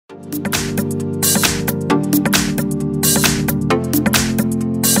Here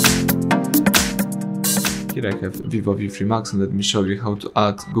I have VIVO V3Max, and let me show you how to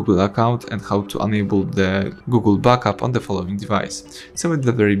add Google account and how to enable the Google backup on the following device. So at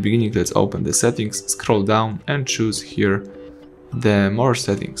the very beginning, let's open the settings, scroll down and choose here the more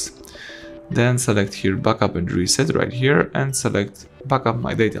settings. Then select here backup and reset right here and select backup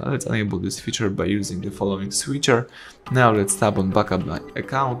my data. Let's enable this feature by using the following switcher. Now let's tap on backup my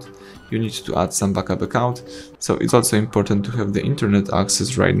account. You need to add some backup account. So it's also important to have the internet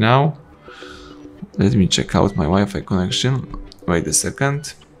access right now. Let me check out my Wi-Fi connection. Wait a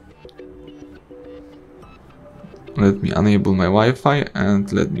second. Let me enable my Wi-Fi and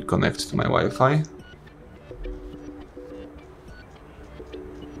let me connect to my Wi-Fi.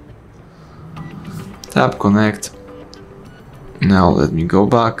 Tap connect. Now let me go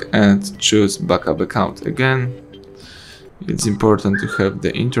back and choose backup account again. It's important to have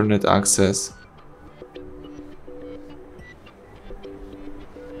the internet access.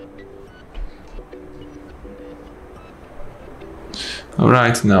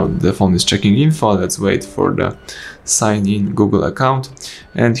 Alright, now the phone is checking info. Let's wait for the sign in Google account.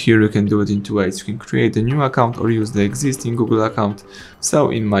 And here you can do it in two ways. You can create a new account or use the existing Google account.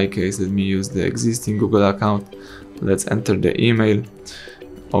 So in my case, let me use the existing Google account. Let's enter the email.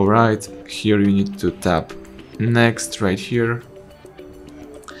 Alright, here you need to tap next right here.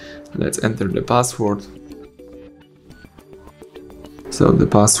 Let's enter the password. So the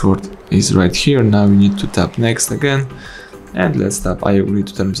password is right here. Now you need to tap next again. And let's tap I agree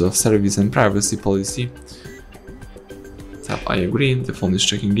to terms of service and privacy policy. Tap I agree, the phone is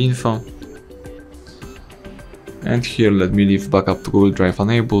checking info. And here let me leave backup to Google Drive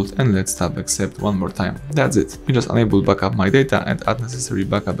enabled and let's tap accept one more time. That's it. You just enable backup my data and add necessary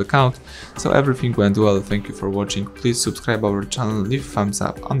backup account. So everything went well. Thank you for watching. Please subscribe our channel, leave thumbs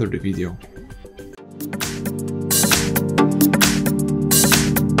up under the video.